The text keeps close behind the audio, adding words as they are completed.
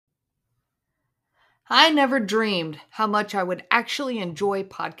I never dreamed how much I would actually enjoy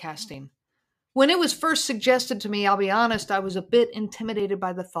podcasting. When it was first suggested to me, I'll be honest, I was a bit intimidated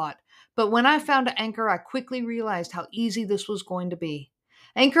by the thought. But when I found Anchor, I quickly realized how easy this was going to be.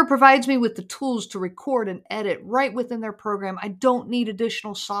 Anchor provides me with the tools to record and edit right within their program. I don't need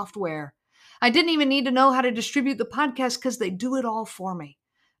additional software. I didn't even need to know how to distribute the podcast because they do it all for me.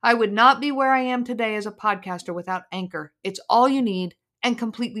 I would not be where I am today as a podcaster without Anchor. It's all you need and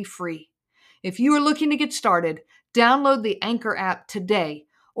completely free. If you are looking to get started, download the Anchor app today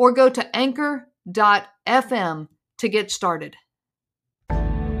or go to anchor.fm to get started.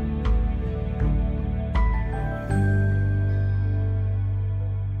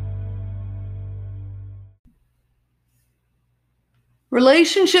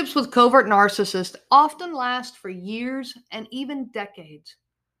 Relationships with covert narcissists often last for years and even decades.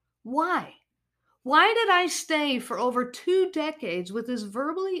 Why? Why did I stay for over 2 decades with this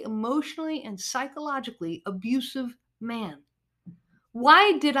verbally, emotionally, and psychologically abusive man?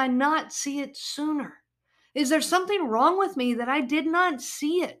 Why did I not see it sooner? Is there something wrong with me that I did not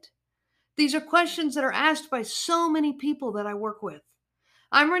see it? These are questions that are asked by so many people that I work with.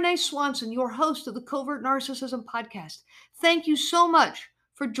 I'm Renee Swanson, your host of the Covert Narcissism podcast. Thank you so much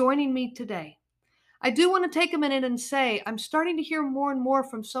for joining me today. I do want to take a minute and say I'm starting to hear more and more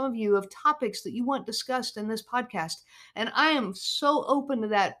from some of you of topics that you want discussed in this podcast, and I am so open to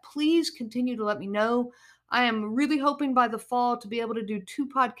that. Please continue to let me know. I am really hoping by the fall to be able to do 2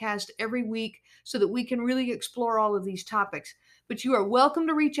 podcasts every week so that we can really explore all of these topics. But you are welcome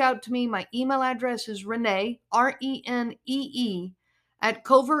to reach out to me. My email address is Renee, Renee, at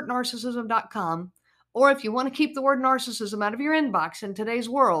covertnarcissism.com. Or if you want to keep the word narcissism out of your inbox in today's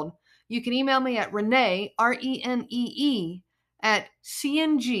world, you can email me at Renee, Renee, at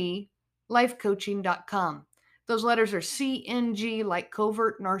cnglifecoaching.com. Those letters are CNG, like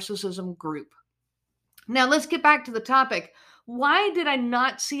Covert Narcissism Group. Now let's get back to the topic. Why did I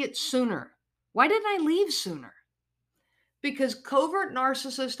not see it sooner? Why didn't I leave sooner? Because covert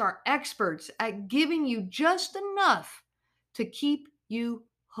narcissists are experts at giving you just enough to keep you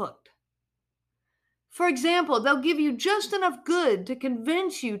hooked. For example, they'll give you just enough good to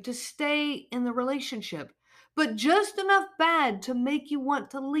convince you to stay in the relationship, but just enough bad to make you want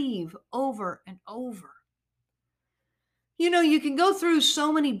to leave over and over. You can go through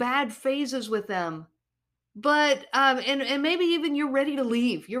so many bad phases with them, but and maybe even you're ready to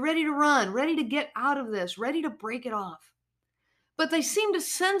leave. You're ready to run, ready to get out of this, ready to break it off. But they seem to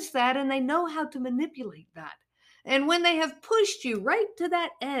sense that, and they know how to manipulate that. And when they have pushed you right to that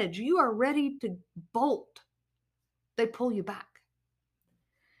edge, you are ready to bolt. They pull you back.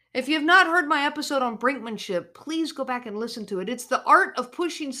 If you have not heard my episode on brinkmanship, please go back and listen to it. It's the art of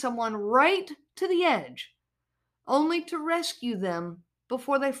pushing someone right to the edge, only to rescue them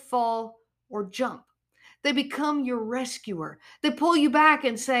before they fall or jump. They become your rescuer. They pull you back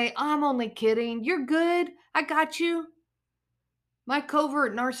and say, I'm only kidding. You're good. I got you. My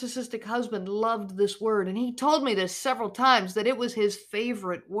covert narcissistic husband loved this word, and he told me this several times that it was his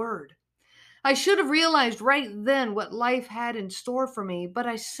favorite word. I should have realized right then what life had in store for me, but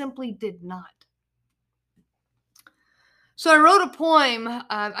I simply did not. So I wrote a poem.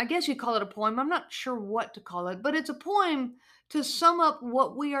 I guess you call it a poem. I'm not sure what to call it, but it's a poem to sum up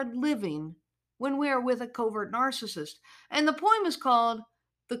what we are living when we are with a covert narcissist. And the poem is called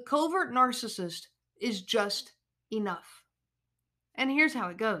 "The Covert Narcissist is Just Enough." And here's how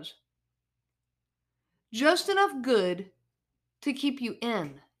it goes. Just enough good to keep you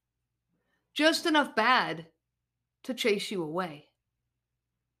in. Just enough bad to chase you away.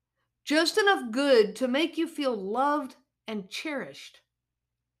 Just enough good to make you feel loved and cherished.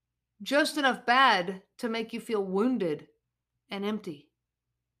 Just enough bad to make you feel wounded and empty.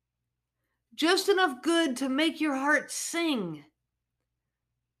 Just enough good to make your heart sing.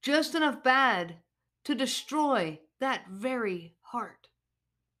 Just enough bad to destroy that very heart.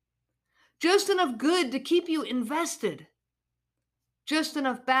 Just enough good to keep you invested. Just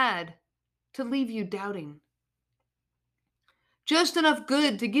enough bad to leave you doubting. Just enough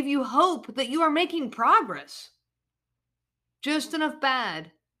good to give you hope that you are making progress. Just enough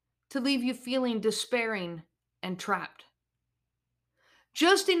bad to leave you feeling despairing and trapped.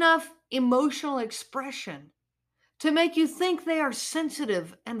 Just enough emotional expression to make you think they are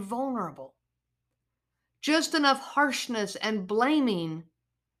sensitive and vulnerable. Just enough harshness and blaming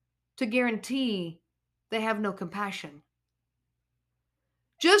to guarantee they have no compassion.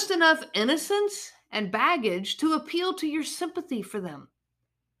 Just enough innocence and baggage to appeal to your sympathy for them.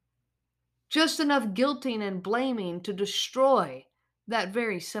 Just enough guilting and blaming to destroy that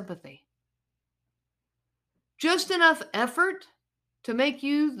very sympathy. Just enough effort to make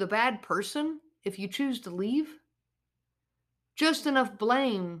you the bad person if you choose to leave. Just enough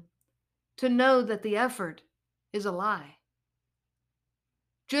blame to know that the effort is a lie.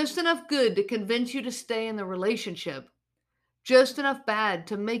 Just enough good to convince you to stay in the relationship. Just enough bad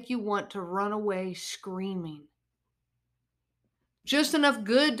to make you want to run away screaming. Just enough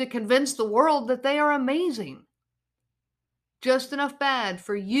good to convince the world that they are amazing. Just enough bad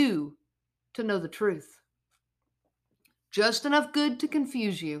for you to know the truth. Just enough good to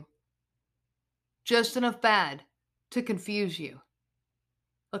confuse you. Just enough bad to confuse you.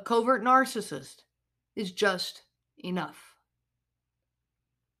 A covert narcissist is just enough.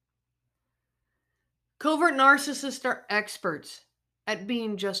 Covert narcissists are experts at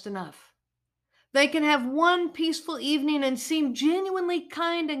being just enough. They can have one peaceful evening and seem genuinely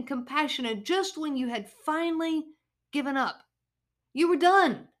kind and compassionate just when you had finally given up. You were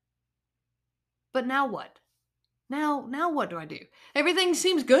done. But now what? Now what do I do? Everything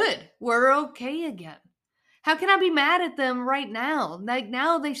seems good. We're okay again. How can I be mad at them right now? Like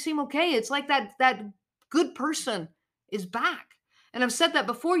now they seem okay. It's like that good person is back. And I've said that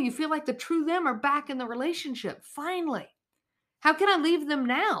before. You feel like the true them are back in the relationship. Finally. How can I leave them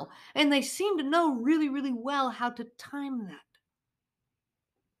now? And they seem to know really, really well how to time that.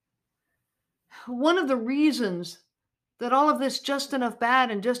 One of the reasons that all of this just enough bad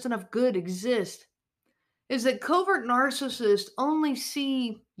and just enough good exist is that covert narcissists only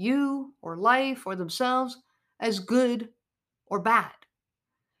see you or life or themselves as good or bad.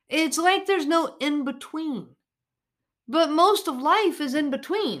 It's like there's no in between. But most of life is in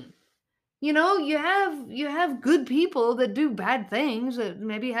between. You have good people that do bad things, that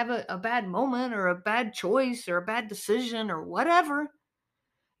maybe have a bad moment or a bad choice or a bad decision or whatever.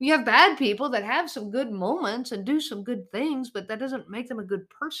 You have bad people that have some good moments and do some good things, but that doesn't make them a good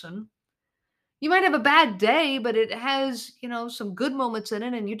person. You might have a bad day, but it has, some good moments in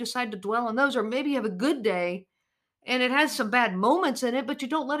it and you decide to dwell on those. Or maybe you have a good day and it has some bad moments in it, but you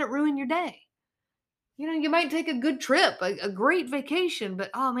don't let it ruin your day. You might take a good trip, a great vacation, but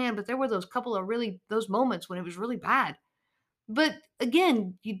oh man, but there were those couple of those moments when it was really bad. But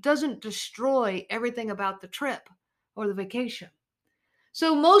again, it doesn't destroy everything about the trip or the vacation.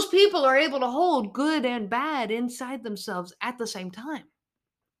 So most people are able to hold good and bad inside themselves at the same time.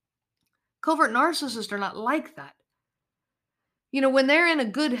 Covert narcissists are not like that. When they're in a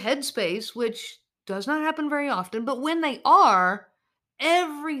good headspace, which does not happen very often, but when they are,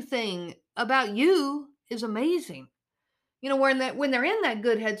 everything about you is amazing. When they're in that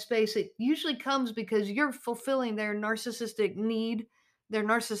good headspace, it usually comes because you're fulfilling their narcissistic need, their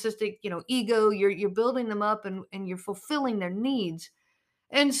narcissistic, ego. You're building them up and you're fulfilling their needs.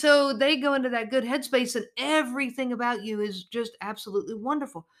 And so they go into that good headspace and everything about you is just absolutely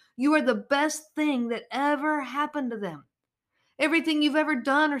wonderful. You are the best thing that ever happened to them. Everything you've ever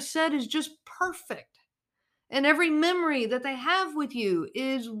done or said is just perfect. And every memory that they have with you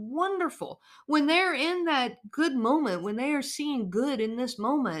is wonderful. When they're in that good moment, when they are seeing good in this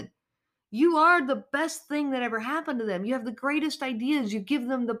moment, you are the best thing that ever happened to them. You have the greatest ideas. You give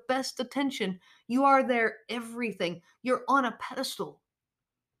them the best attention. You are their everything. You're on a pedestal.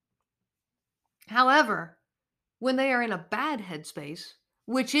 However, when they are in a bad headspace,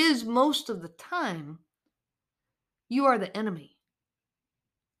 which is most of the time, you are the enemy.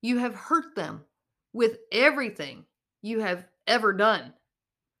 You have hurt them with everything you have ever done.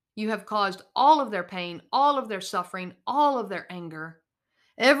 You have caused all of their pain, all of their suffering, all of their anger.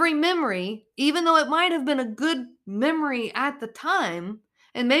 Every memory, even though it might have been a good memory at the time,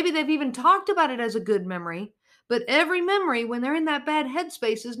 and maybe they've even talked about it as a good memory, but every memory, when they're in that bad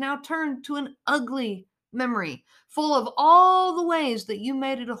headspace, is now turned to an ugly memory, full of all the ways that you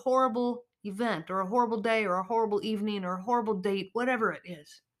made it a horrible event, or a horrible day, or a horrible evening, or a horrible date, whatever it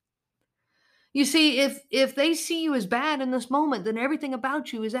is. You see, if they see you as bad in this moment, then everything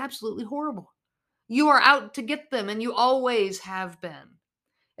about you is absolutely horrible. You are out to get them, and you always have been.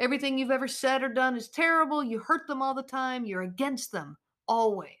 Everything you've ever said or done is terrible. You hurt them all the time. You're against them,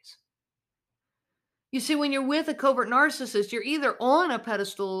 always. You see, when you're with a covert narcissist, you're either on a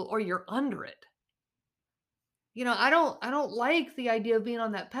pedestal or you're under it. I don't like the idea of being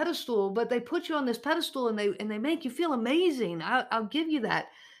on that pedestal, but they put you on this pedestal and they make you feel amazing. I'll give you that.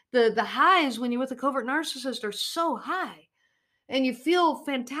 The highs when you're with a covert narcissist are so high, and you feel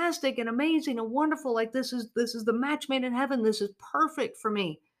fantastic and amazing and wonderful. Like this is the match made in heaven. This is perfect for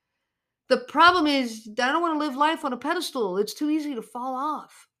me. The problem is, I don't want to live life on a pedestal. It's too easy to fall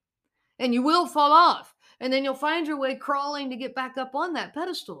off. And you will fall off. And then you'll find your way crawling to get back up on that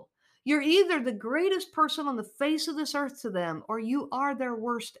pedestal. You're either the greatest person on the face of this earth to them, or you are their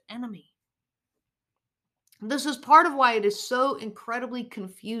worst enemy. This is part of why it is so incredibly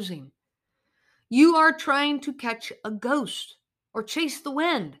confusing. You are trying to catch a ghost or chase the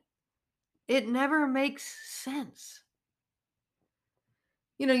wind. It never makes sense.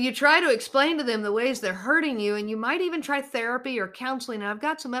 You try to explain to them the ways they're hurting you, and you might even try therapy or counseling. And I've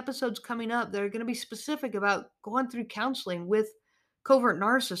got some episodes coming up that are going to be specific about going through counseling with covert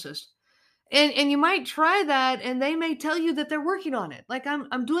narcissists. And you might try that, and they may tell you that they're working on it. Like,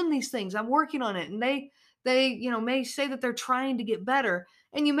 I'm doing these things, I'm working on it. And they may say that they're trying to get better.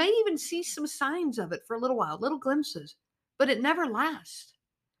 And you may even see some signs of it for a little while, little glimpses, but it never lasts.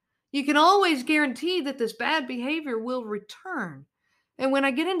 You can always guarantee that this bad behavior will return. And when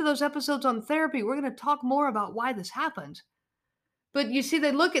I get into those episodes on therapy, we're going to talk more about why this happens. But you see,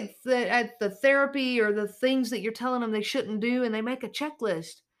 they look at the therapy or the things that you're telling them they shouldn't do, and they make a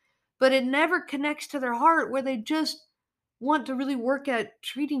checklist, but it never connects to their heart where they just want to really work at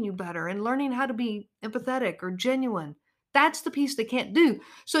treating you better and learning how to be empathetic or genuine. That's the piece they can't do.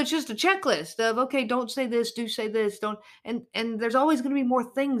 So it's just a checklist of, okay, don't say this, do say this, don't. And there's always going to be more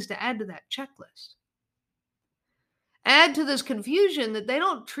things to add to that checklist. Add to this confusion that they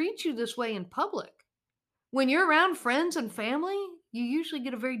don't treat you this way in public. When you're around friends and family, you usually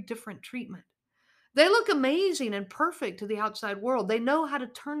get a very different treatment. They look amazing and perfect to the outside world. They know how to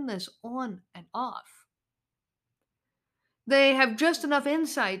turn this on and off. They have just enough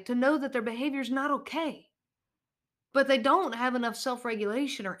insight to know that their behavior is not okay, but they don't have enough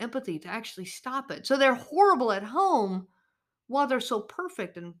self-regulation or empathy to actually stop it. So they're horrible at home while they're so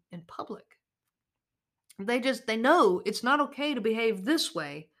perfect in public. They know it's not okay to behave this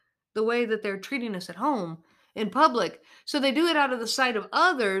way, the way that they're treating us at home in public. So they do it out of the sight of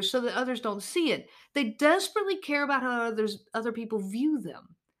others so that others don't see it. They desperately care about how other people view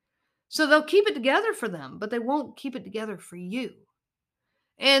them. So they'll keep it together for them, but they won't keep it together for you.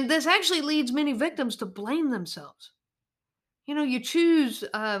 And this actually leads many victims to blame themselves. You choose,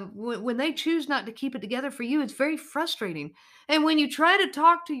 when they choose not to keep it together for you, it's very frustrating. And when you try to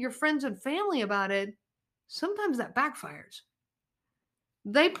talk to your friends and family about it, sometimes that backfires.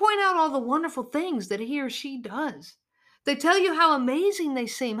 They point out all the wonderful things that he or she does. They tell you how amazing they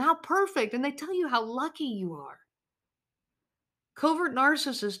seem, how perfect, and they tell you how lucky you are. Covert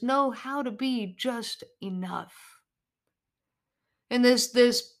narcissists know how to be just enough. And this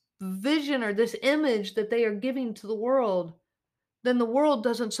vision or this image that they are giving to the world, then the world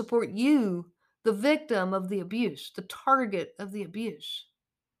doesn't support you, the victim of the abuse, the target of the abuse.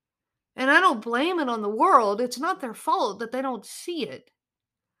 And I don't blame it on the world. It's not their fault that they don't see it.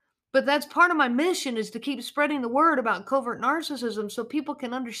 But that's part of my mission, is to keep spreading the word about covert narcissism so people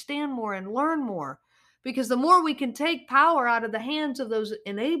can understand more and learn more. Because the more we can take power out of the hands of those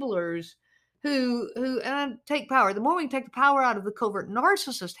enablers take power, the more we can take the power out of the covert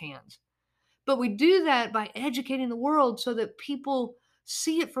narcissist hands. But we do that by educating the world so that people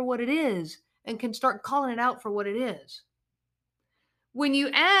see it for what it is and can start calling it out for what it is. When you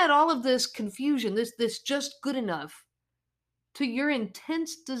add all of this confusion, this just good enough, to your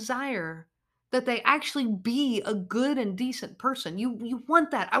intense desire that they actually be a good and decent person. You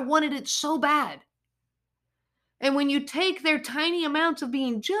want that. I wanted it so bad. And when you take their tiny amounts of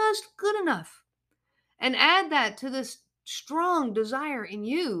being just good enough and add that to this strong desire in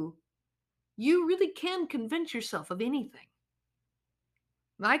you, you really can convince yourself of anything.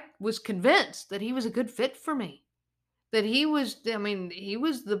 I was convinced that he was a good fit for me. That he was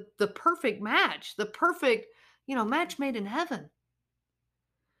the perfect match, the perfect, match made in heaven.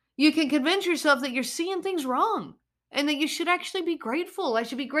 You can convince yourself that you're seeing things wrong and that you should actually be grateful. I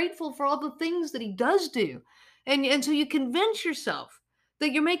should be grateful for all the things that he does do. And so you convince yourself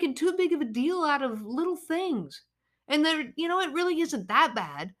that you're making too big of a deal out of little things. And that, it really isn't that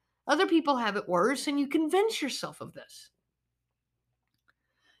bad. Other people have it worse, and you convince yourself of this.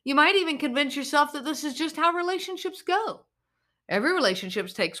 You might even convince yourself that this is just how relationships go. Every relationship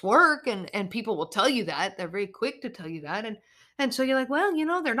takes work, and people will tell you that. They're very quick to tell you that. And so you're like, well,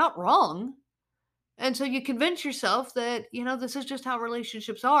 they're not wrong. And so you convince yourself that, this is just how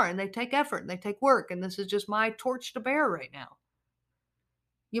relationships are, and they take effort and they take work, and this is just my torch to bear right now.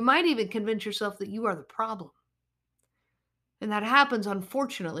 You might even convince yourself that you are the problem. And that happens,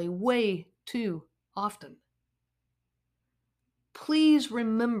 unfortunately, way too often. Please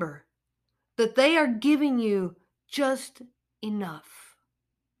remember that they are giving you just enough.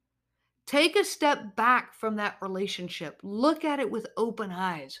 Take a step back from that relationship. Look at it with open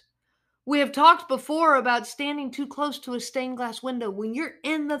eyes. We have talked before about standing too close to a stained glass window. When you're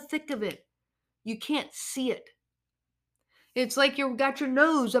in the thick of it, you can't see it. It's like you've got your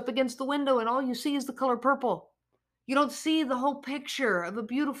nose up against the window and all you see is the color purple. You don't see the whole picture of a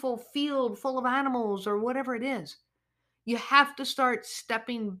beautiful field full of animals or whatever it is. You have to start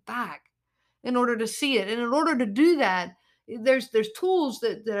stepping back in order to see it. And in order to do that, there's tools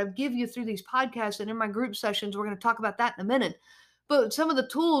that I give you through these podcasts and in my group sessions. We're going to talk about that in a minute. But some of the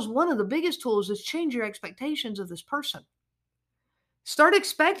tools, one of the biggest tools is change your expectations of this person. Start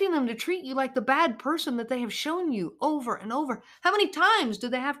expecting them to treat you like the bad person that they have shown you over and over. How many times do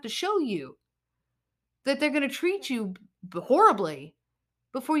they have to show you that they're going to treat you horribly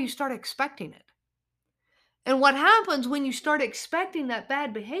before you start expecting it? And what happens when you start expecting that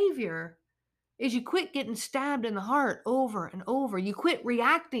bad behavior is you quit getting stabbed in the heart over and over. You quit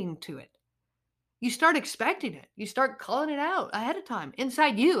reacting to it. You start expecting it. You start calling it out ahead of time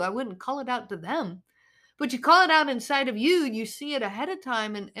inside you. I wouldn't call it out to them, but you call it out inside of you. You see it ahead of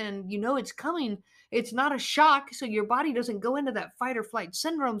time and you know it's coming. It's not a shock. So your body doesn't go into that fight or flight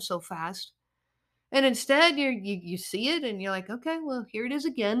syndrome so fast. And instead you see it and you're like, okay, well, here it is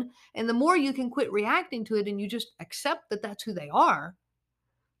again. And the more you can quit reacting to it and you just accept that that's who they are,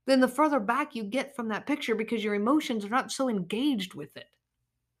 then the further back you get from that picture because your emotions are not so engaged with it.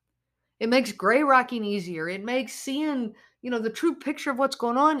 It makes gray rocking easier. It makes seeing, the true picture of what's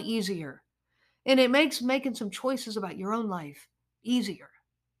going on easier. And it makes making some choices about your own life easier.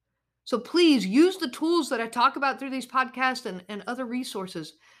 So please use the tools that I talk about through these podcasts and other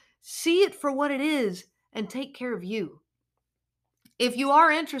resources. See it for what it is and take care of you. If you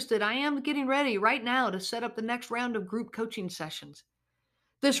are interested, I am getting ready right now to set up the next round of group coaching sessions.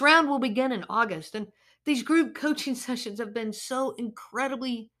 This round will begin in August, and these group coaching sessions have been so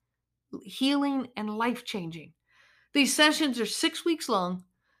incredibly healing and life-changing. These sessions are 6 weeks long.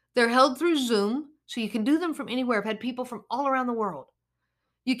 They're held through Zoom, so you can do them from anywhere. I've had people from all around the world.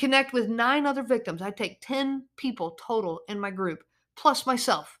 You connect with 9 other victims. I take 10 people total in my group, plus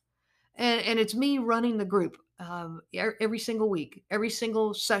myself. And it's me running the group every single week, every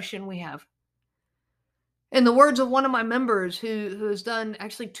single session we have. In the words of one of my members who has done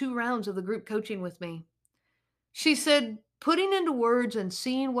actually 2 rounds of the group coaching with me, she said, putting into words and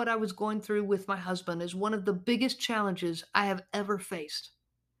seeing what I was going through with my husband is one of the biggest challenges I have ever faced.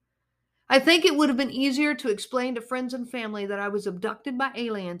 I think it would have been easier to explain to friends and family that I was abducted by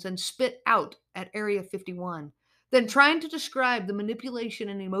aliens and spit out at Area 51 than trying to describe the manipulation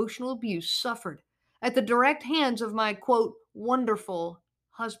and emotional abuse suffered at the direct hands of my, quote, wonderful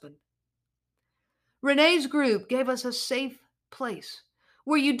husband. Renee's group gave us a safe place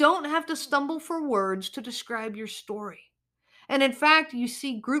where you don't have to stumble for words to describe your story. And in fact, you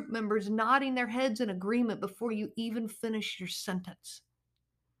see group members nodding their heads in agreement before you even finish your sentence.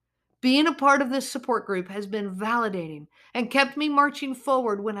 Being a part of this support group has been validating and kept me marching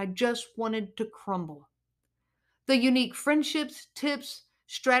forward when I just wanted to crumble. The unique friendships, tips,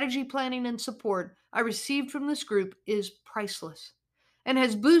 strategy planning, and support I received from this group is priceless and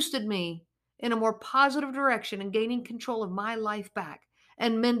has boosted me in a more positive direction in gaining control of my life back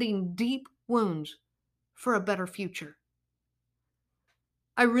and mending deep wounds for a better future.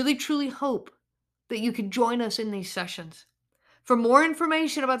 I really truly hope that you can join us in these sessions. For more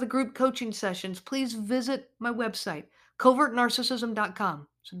information about the group coaching sessions, please visit my website, covertnarcissism.com.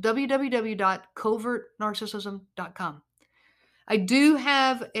 So www.covertnarcissism.com. I do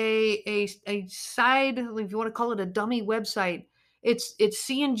have a side, if you want to call it a dummy website. It's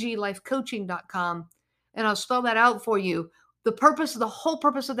cnglifecoaching.com, and I'll spell that out for you. The whole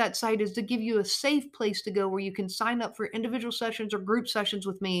purpose of that site is to give you a safe place to go where you can sign up for individual sessions or group sessions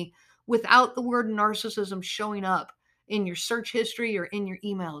with me without the word narcissism showing up in your search history or in your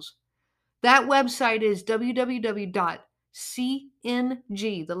emails. That website is www.cng,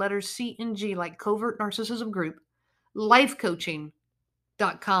 the letters CNG, like Covert Narcissism Group,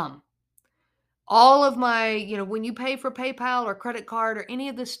 lifecoaching.com. All of my, when you pay for PayPal or credit card or any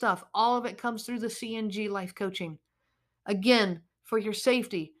of this stuff, all of it comes through the CNG Life Coaching. Again, for your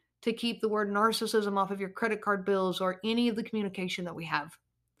safety, to keep the word narcissism off of your credit card bills or any of the communication that we have.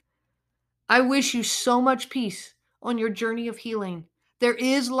 I wish you so much peace on your journey of healing. There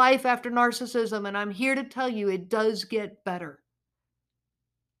is life after narcissism, and I'm here to tell you it does get better.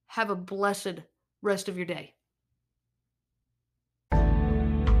 Have a blessed rest of your day.